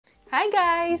Hi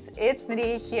guys, it's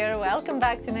Maria here. Welcome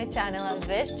back to my channel.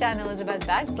 This channel is about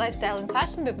bags, lifestyle and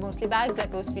fashion, but mostly bags. I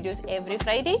post videos every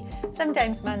Friday,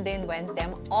 sometimes Monday and Wednesday.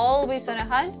 I'm always on a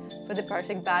hunt for the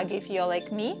perfect bag. If you're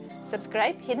like me,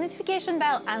 subscribe, hit the notification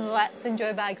bell, and let's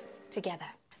enjoy bags together.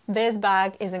 This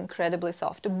bag is incredibly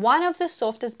soft. One of the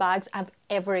softest bags I've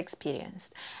ever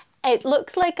experienced. It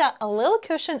looks like a little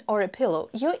cushion or a pillow.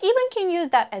 You even can use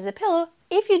that as a pillow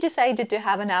if you decided to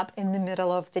have a nap in the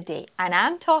middle of the day. And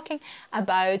I'm talking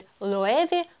about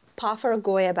LOEWE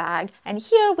Goya bag. And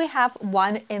here we have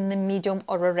one in the medium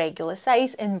or a regular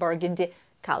size in burgundy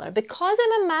color. Because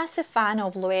I'm a massive fan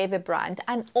of LOEWE brand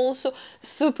and also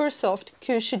super soft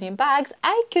cushiony bags,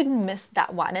 I couldn't miss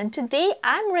that one. And today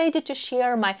I'm ready to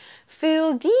share my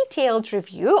full detailed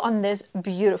review on this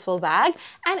beautiful bag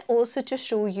and also to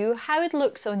show you how it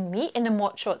looks on me in a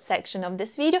mod shot section of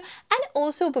this video, and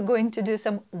also we're going to do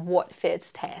some what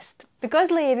fits test. Because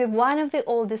LOEWE, one of the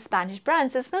oldest Spanish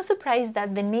brands, it's no surprise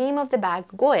that the name of the bag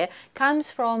Goya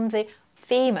comes from the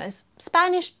famous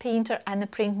Spanish painter and the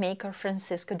printmaker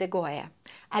Francisco de Goya.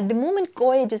 At the moment,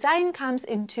 Goya design comes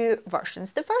in two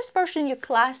versions. The first version, your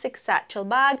classic satchel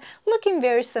bag, looking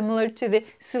very similar to the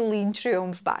Celine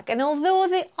Triomphe bag. And although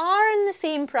they are in the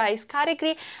same price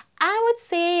category, I would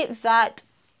say that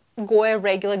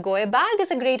regular Goya bag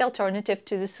is a great alternative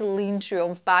to the Celine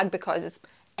Triomphe bag because it's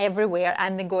everywhere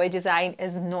and the Goya design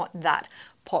is not that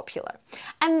popular.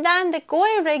 And then the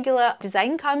Goya regular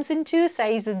design comes in two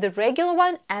sizes, the regular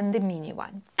one and the mini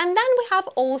one. And then we have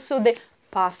also the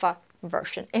puffer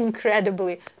version,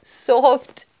 incredibly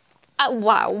soft.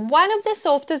 Wow, one of the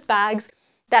softest bags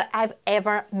that I've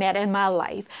ever met in my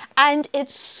life. And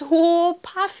it's so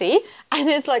puffy and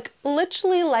it's like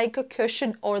literally like a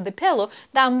cushion or the pillow.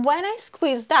 Then when I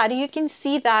squeeze that, you can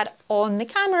see that on the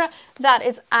camera that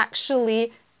it's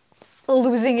actually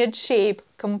losing its shape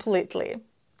completely.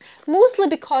 Mostly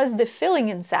because the filling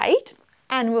inside,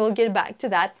 and we'll get back to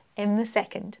that in a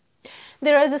second.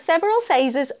 There are several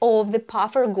sizes of the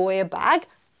puffer Goya bag,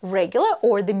 regular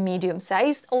or the medium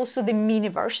size, also the mini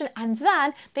version, and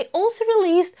then they also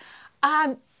released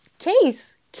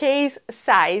case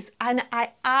size, and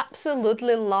I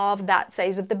absolutely love that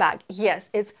size of the bag. Yes,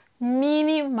 it's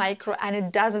mini micro and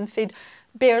it doesn't fit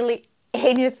barely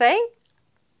anything.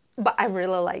 But I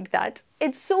really like that.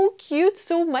 It's so cute,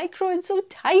 so micro and so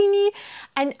tiny.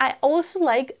 And I also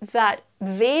like that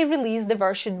they released the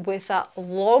version with a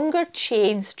longer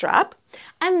chain strap.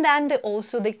 And then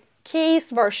the case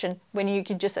version when you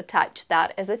can just attach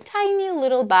that as a tiny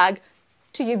little bag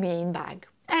to your main bag.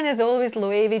 And as always,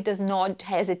 LOEWE does not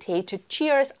hesitate to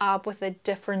cheer us up with a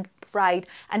different bright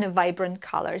and vibrant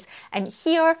colors. And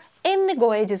here in the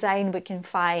Goya design, we can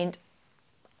find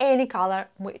any color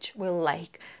which we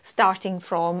like, starting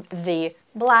from the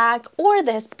black or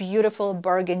this beautiful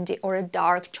burgundy or a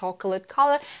dark chocolate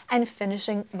color and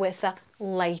finishing with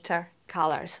lighter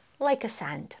colors like a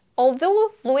sand.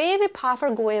 Although LOEWE Puffer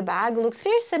Goya bag looks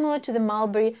very similar to the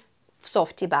Mulberry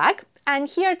Softy bag, and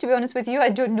here, to be honest with you, I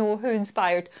don't know who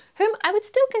inspired whom, I would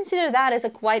still consider that as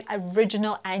a quite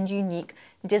original and unique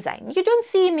design. You don't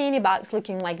see many bags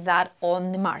looking like that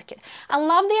on the market. I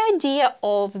love the idea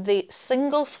of the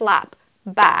single flap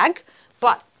bag,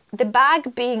 but the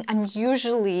bag being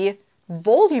unusually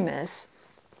voluminous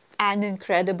and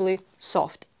incredibly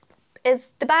soft.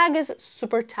 The bag is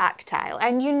super tactile,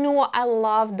 and you know I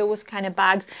love those kind of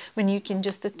bags when you can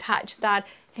just attach that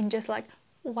and just like,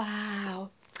 wow.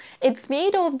 It's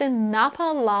made of the Napa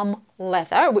lamb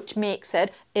leather, which makes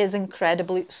it is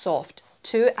incredibly soft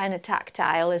too and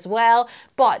tactile as well.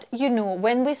 But you know,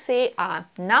 when we say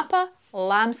Napa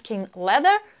lambskin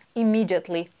leather,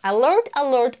 immediately alert,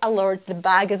 alert, alert, the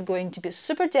bag is going to be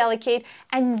super delicate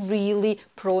and really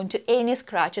prone to any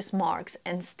scratches, marks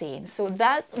and stains. So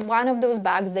that's one of those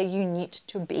bags that you need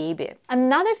to baby.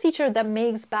 Another feature that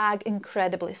makes bag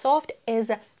incredibly soft is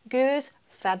a goose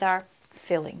feather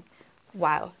filling.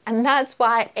 Wow, and that's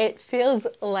why it feels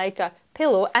like a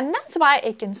pillow, and that's why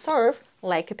it can serve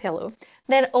like a pillow.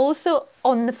 Then also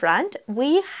on the front,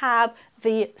 we have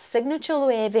the signature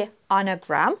LOEWE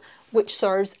anagram, which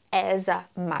serves as a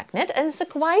magnet, and it's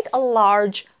quite a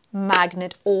large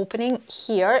magnet opening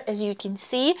here, as you can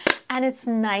see, and it's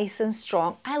nice and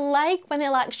strong. I like when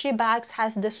the luxury bags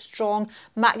has this strong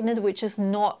magnet which is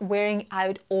not wearing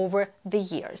out over the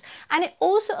years. And it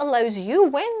also allows you,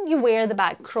 when you wear the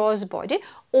bag crossbody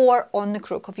or on the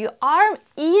crook of your arm,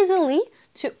 easily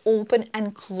to open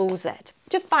and close it,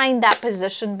 to find that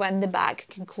position when the bag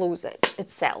can close it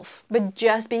itself. But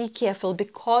just be careful,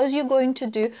 because you're going to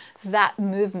do that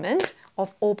movement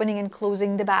of opening and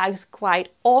closing the bags quite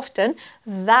often.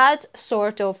 That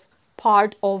sort of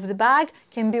part of the bag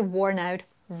can be worn out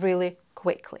really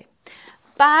quickly.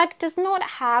 Bag does not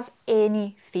have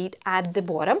any feet at the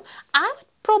bottom. I would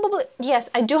probably, yes,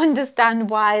 I do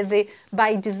understand why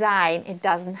by design it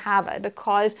doesn't have it,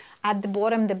 because at the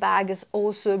bottom the bag is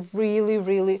also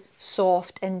really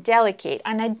soft and delicate,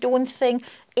 and I don't think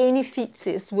any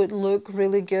feetsies would look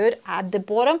really good at the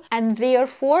bottom, and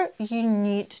therefore you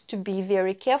need to be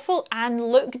very careful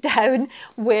and look down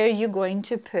where you're going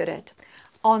to put it.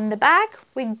 On the back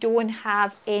we don't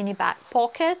have any back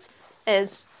pockets,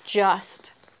 it's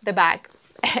just the bag.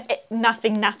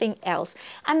 nothing else.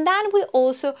 And then we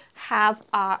also have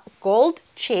a gold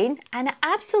chain, and I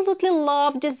absolutely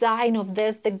love design of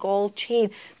this, the gold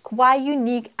chain, quite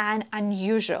unique and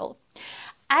unusual.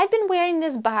 I've been wearing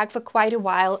this bag for quite a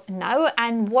while now,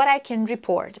 and what I can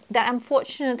report that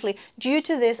unfortunately due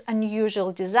to this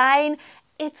unusual design,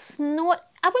 it's not,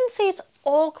 I wouldn't say it's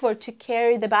awkward to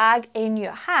carry the bag in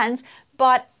your hands,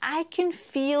 but I can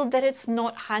feel that it's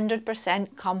not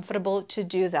 100% comfortable to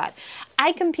do that.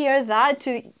 I compare that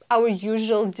to our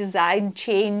usual design,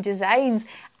 chain designs,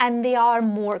 and they are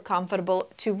more comfortable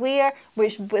to wear,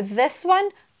 which with this one,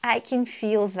 I can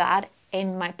feel that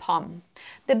in my palm.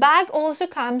 The bag also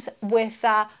comes with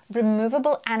a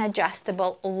removable and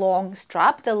adjustable long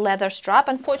strap, the leather strap.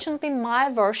 Unfortunately, my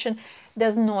version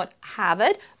does not have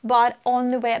it, but on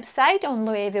the website, on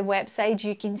LOEWE website,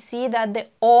 you can see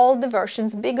that all the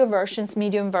versions, bigger versions,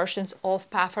 medium versions of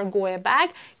Goya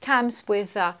bag comes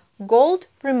with a gold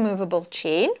removable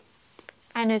chain,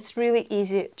 and it's really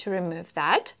easy to remove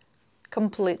that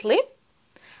completely,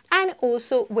 and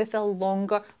also with a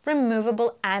longer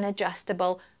removable and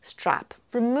adjustable strap.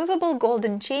 Removable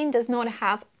golden chain does not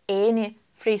have any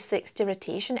 360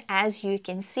 rotation, as you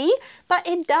can see, but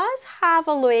it does have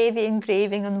a LOEWE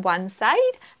engraving on one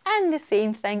side and the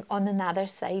same thing on another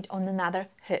side, on another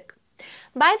hook.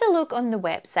 By the look on the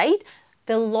website,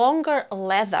 the longer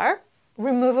leather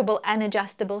removable and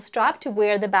adjustable strap to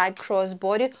wear the bag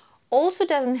crossbody also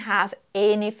doesn't have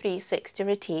any 360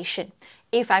 rotation.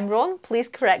 If I'm wrong, please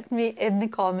correct me in the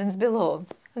comments below.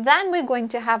 Then we're going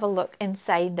to have a look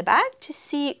inside the bag to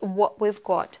see what we've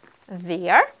got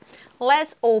there.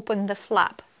 Let's open the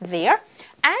flap there.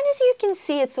 And as you can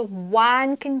see, it's a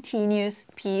one continuous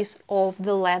piece of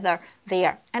the leather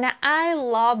there. And I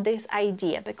love this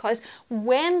idea because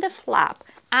when the flap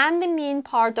and the main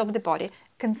part of the body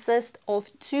consist of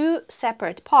two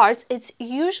separate parts, it's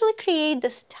usually create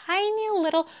this tiny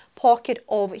little pocket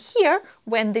over here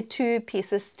when the two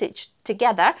pieces stitched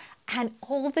together, and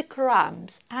all the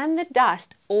crumbs and the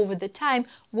dust over the time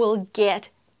will get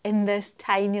in this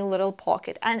tiny little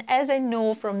pocket. And as I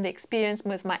know from the experience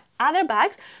with my other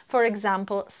bags, for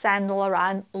example, Saint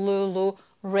Laurent LOEWE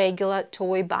regular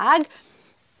toy bag,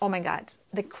 oh my god,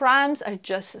 the crumbs are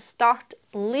just start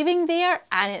living there,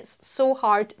 and it's so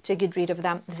hard to get rid of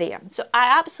them there. So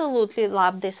I absolutely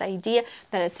love this idea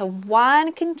that it's a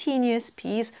one continuous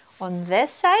piece on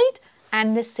this side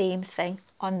and the same thing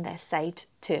on this side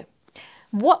too.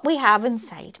 What we have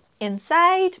inside,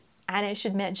 and I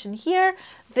should mention here,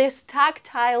 this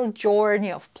tactile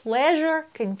journey of pleasure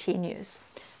continues.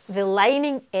 The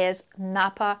lining is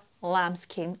Napa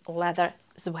lambskin leather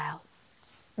as well.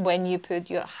 When you put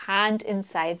your hand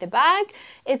inside the bag,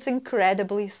 it's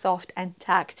incredibly soft and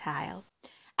tactile.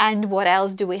 And what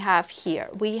else do we have here?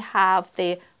 We have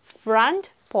the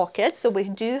front pocket. So we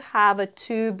do have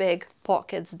two big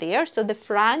pockets there. So the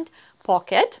front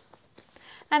pocket.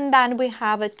 And then we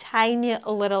have a tiny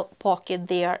little pocket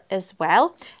there as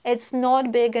well. It's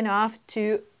not big enough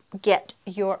to get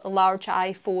your large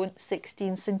iPhone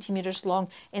 16 centimeters long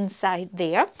inside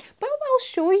there, but I'll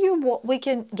show you what we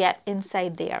can get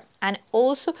inside there. And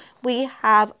also we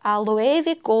have a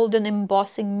LOEWE golden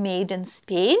embossing made in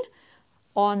Spain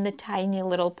on the tiny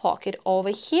little pocket over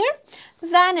here.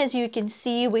 Then as you can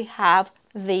see, we have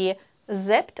the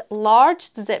large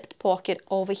zipped pocket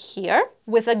over here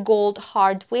with a gold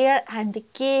hardware, and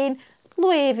again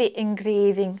LOEWE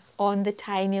engraving on the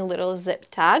tiny little zip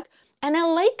tag. And I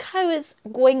like how it's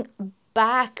going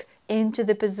back into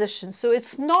the position. So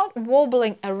it's not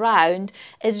wobbling around,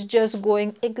 it's just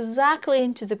going exactly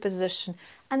into the position.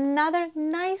 Another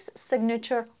nice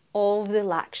signature of the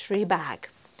luxury bag.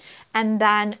 And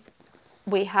then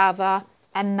we have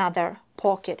another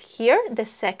pocket here, the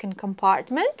second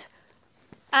compartment.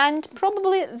 And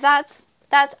probably that's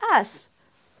us.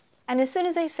 And as soon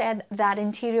as I said that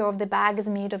interior of the bag is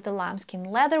made of the lambskin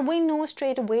leather, we know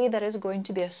straight away that it's going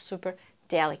to be a super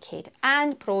delicate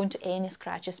and prone to any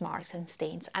scratches, marks and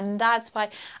stains, and that's why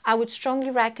I would strongly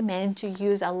recommend to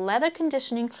use a leather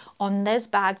conditioning on this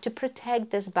bag to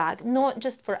protect this bag, not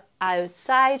just for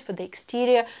outside, for the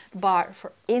exterior, but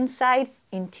for inside,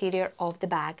 interior of the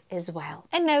bag as well.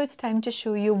 And now it's time to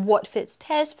show you what fits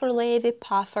test for LOEWE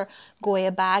Puffer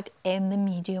Goya bag in the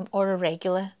medium or a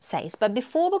regular size. But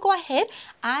before we go ahead,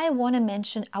 I want to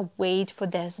mention a weight for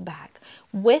this bag.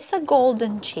 With a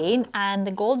golden chain, and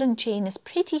the golden chain is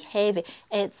pretty heavy,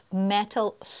 it's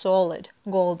metal solid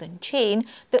golden chain,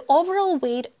 the overall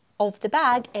weight of the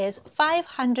bag is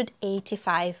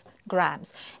 585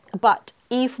 grams. But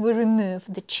if we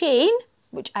remove the chain,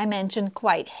 which I mentioned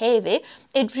quite heavy,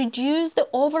 it reduced the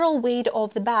overall weight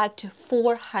of the bag to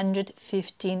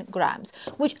 415 grams,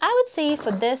 which I would say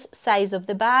for this size of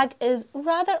the bag is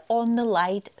rather on the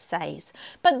light size.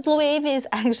 But LOEWE is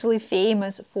actually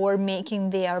famous for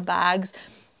making their bags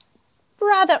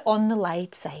rather on the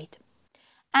light side.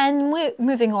 And we're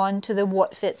moving on to the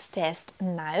what fits test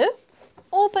now.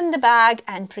 Open the bag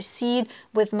and proceed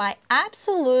with my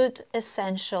absolute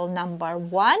essential number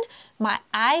one, my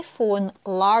iPhone,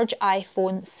 large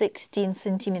iPhone 16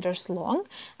 centimeters long,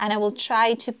 and I will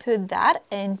try to put that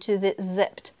into the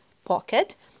zipped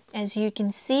pocket. As you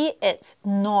can see, it's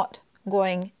not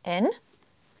going in,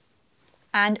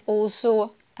 and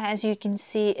also as you can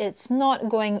see, it's not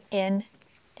going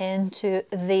into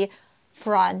the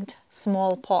front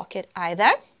small pocket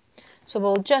either. So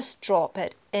we'll just drop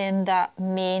it in the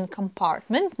main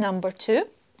compartment, number two.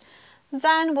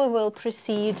 Then we will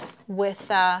proceed with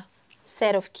a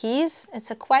set of keys.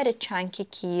 It's quite a chunky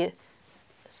key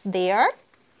there.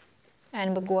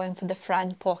 And we're going for the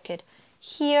front pocket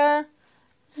here.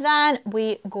 Then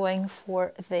we're going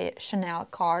for the Chanel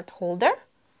card holder.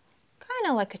 Kind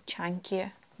of like a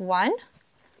chunky one.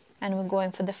 And we're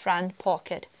going for the front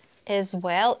pocket as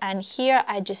well. And here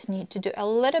I just need to do a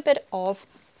little bit of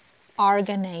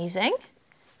organizing,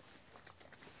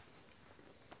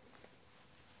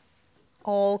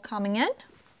 all coming in.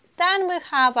 Then we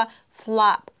have a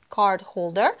flap card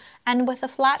holder, and with a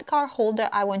flat card holder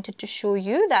I wanted to show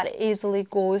you that it easily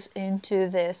goes into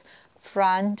this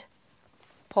front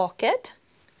pocket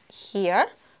here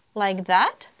like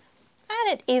that,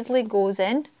 and it easily goes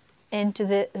into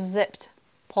the zipped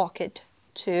pocket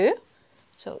too.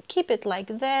 So keep it like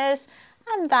this.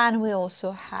 And then we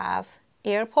also have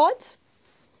AirPods,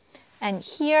 and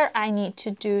here I need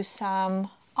to do some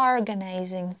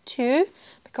organizing too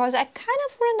because I kind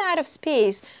of ran out of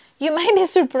space. You might be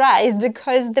surprised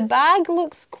because the bag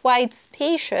looks quite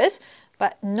spacious,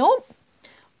 but no,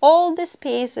 all the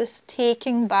space is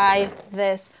taken by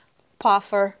this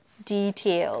puffer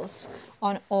details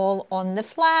on the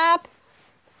flap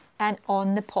and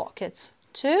on the pockets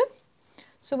too.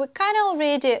 So we're kind of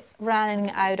already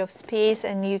running out of space,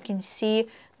 and you can see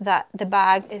that the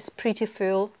bag is pretty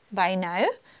full by now.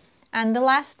 And the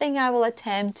last thing I will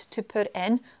attempt to put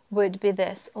in would be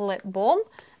this lip balm,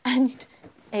 and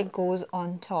it goes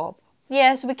on top.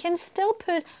 Yes, we can still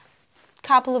put a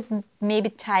couple of maybe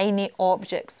tiny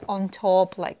objects on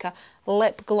top, like a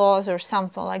lip gloss or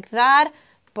something like that,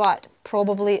 but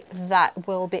probably that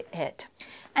will be it.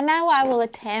 And now I will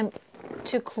attempt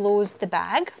to close the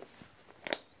bag.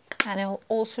 And I'll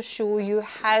also show you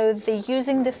how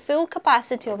using the full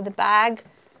capacity of the bag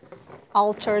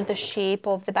alter the shape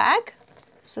of the bag.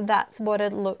 So that's what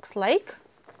it looks like.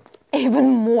 Even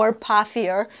more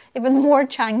puffier, even more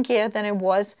chunkier than it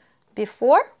was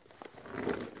before.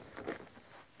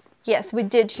 Yes, we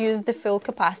did use the full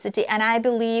capacity, and I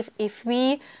believe if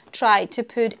we try to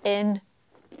put in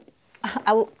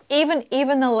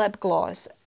even a lip gloss,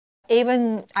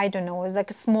 even, I don't know, like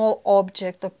a small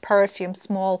object of perfume,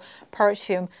 small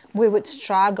perfume, we would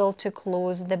struggle to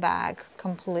close the bag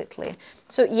completely.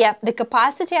 So yeah, the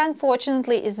capacity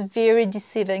unfortunately is very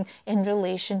deceiving in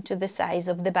relation to the size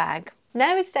of the bag.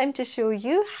 Now it's time to show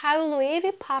you how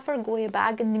LOEWE Puffer Goya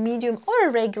bag in the medium or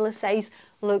a regular size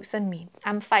looks on me.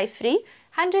 I'm 5'3",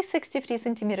 163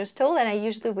 centimeters tall, and I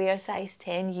usually wear size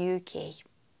 10 UK.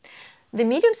 The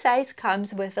medium size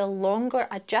comes with a longer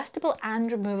adjustable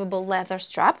and removable leather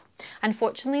strap.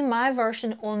 Unfortunately, my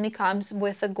version only comes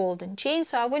with a golden chain,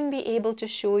 so I wouldn't be able to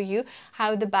show you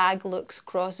how the bag looks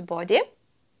crossbody.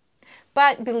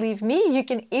 But believe me, you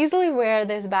can easily wear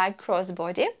this bag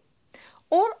crossbody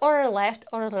or a left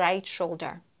or right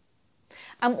shoulder.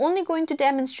 I'm only going to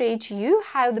demonstrate to you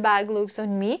how the bag looks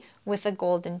on me with a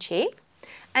golden chain.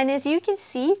 And as you can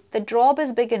see, the drop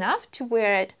is big enough to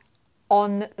wear it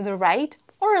on the right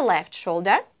or a left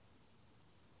shoulder,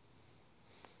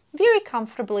 very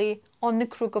comfortably on the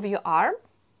crook of your arm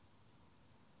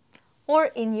or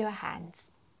in your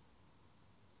hands.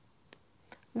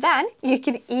 Then you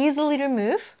can easily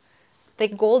remove the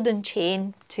golden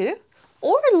chain too,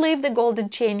 or leave the golden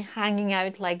chain hanging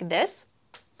out like this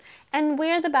and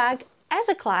wear the bag as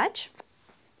a clutch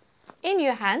in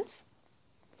your hands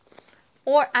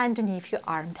or underneath your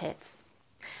armpits.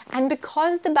 And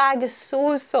because the bag is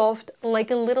so soft, like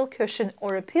a little cushion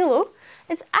or a pillow,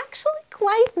 it's actually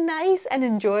quite nice and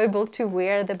enjoyable to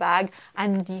wear the bag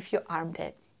underneath your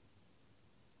armpit.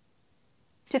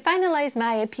 To finalize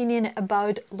my opinion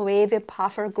about LOEWE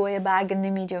Puffer Goya bag in the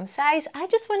medium size, I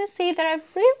just want to say that I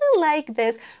really like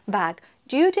this bag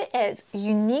due to its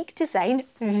unique design,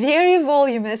 very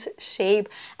voluminous shape,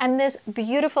 and this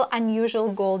beautiful unusual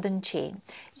golden chain.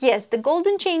 Yes, the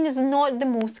golden chain is not the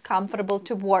most comfortable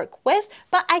to work with,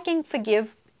 but I can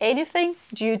forgive anything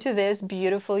due to this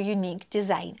beautiful unique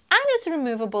design, and it's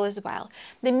removable as well.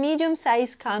 The medium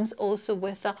size comes also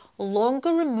with a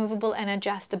longer removable and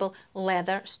adjustable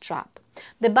leather strap.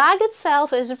 The bag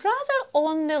itself is rather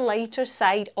on the lighter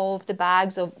side of the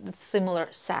bags of similar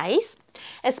size,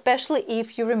 especially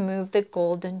if you remove the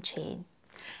golden chain.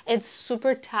 It's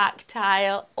super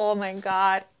tactile. Oh my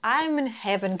god, I'm in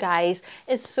heaven, guys.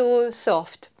 It's so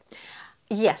soft.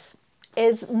 Yes,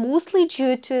 it's mostly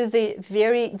due to the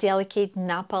very delicate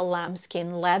Napa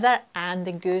lambskin leather and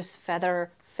the goose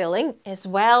feather filling as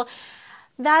well.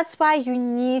 That's why you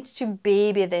need to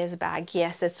baby this bag.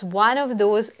 Yes, it's one of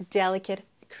those delicate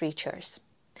creatures.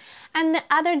 And the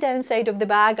other downside of the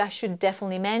bag I should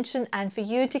definitely mention, and for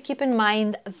you to keep in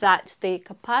mind, that the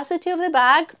capacity of the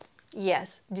bag,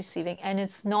 yes, deceiving, and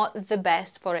it's not the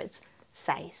best for its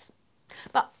size.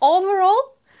 But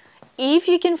overall, if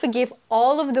you can forgive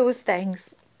all of those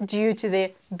things due to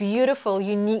the beautiful,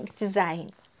 unique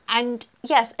design, and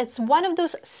yes, it's one of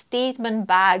those statement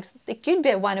bags, it could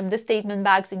be one of the statement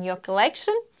bags in your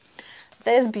collection,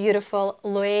 this beautiful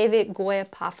LOEWE Goya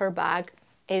Puffer bag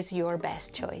is your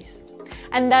best choice.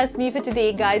 And that's me for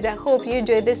today, guys. I hope you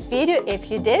enjoyed this video. If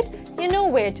you did, you know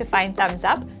where to find thumbs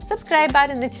up, subscribe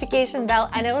button, notification bell,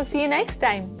 and I will see you next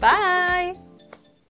time. Bye!